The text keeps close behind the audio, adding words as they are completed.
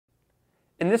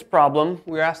In this problem,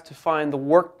 we're asked to find the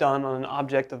work done on an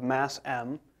object of mass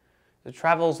m. It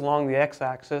travels along the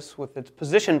x-axis with its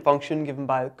position function given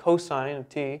by cosine of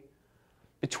t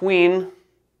between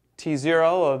t0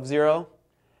 of 0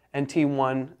 and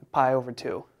t1 pi over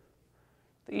 2.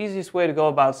 The easiest way to go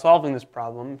about solving this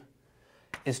problem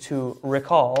is to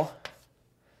recall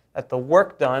that the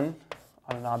work done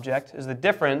on an object is the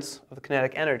difference of the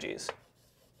kinetic energies.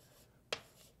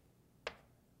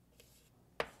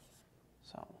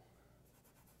 So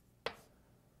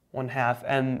 1/2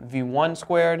 mv1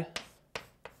 squared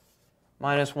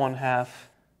minus 1/2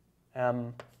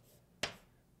 m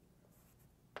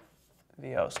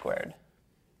VO squared.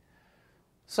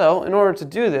 So in order to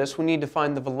do this, we need to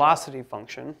find the velocity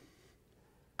function,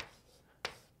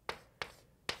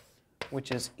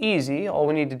 which is easy. All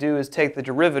we need to do is take the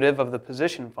derivative of the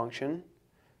position function.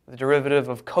 The derivative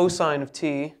of cosine of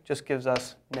t just gives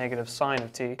us negative sine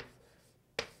of t.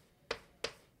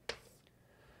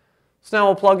 So now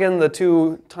we'll plug in the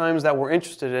two times that we're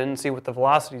interested in and see what the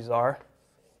velocities are.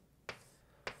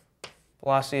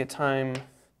 Velocity at time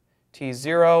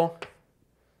t0.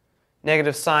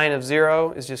 Negative sine of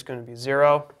 0 is just going to be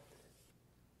 0.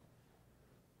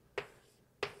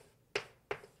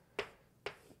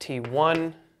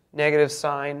 T1, negative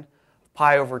sine of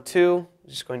pi over 2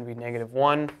 is just going to be negative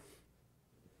 1.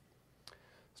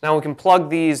 So now we can plug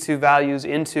these two values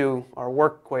into our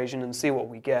work equation and see what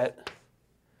we get.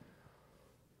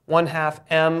 1/2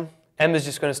 m. M is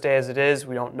just going to stay as it is.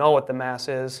 We don't know what the mass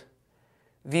is.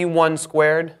 V1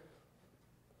 squared.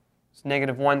 It's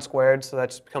negative 1 squared, so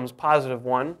that just becomes positive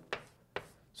 1.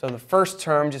 So the first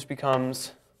term just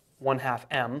becomes 1/2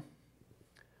 m.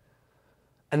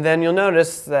 And then you'll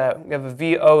notice that we have a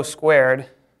VO squared,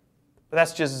 but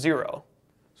that's just 0.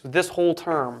 So this whole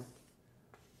term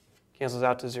cancels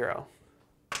out to 0.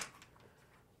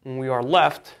 And we are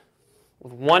left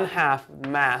with 1/2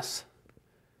 mass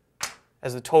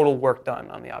as the total work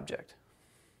done on the object.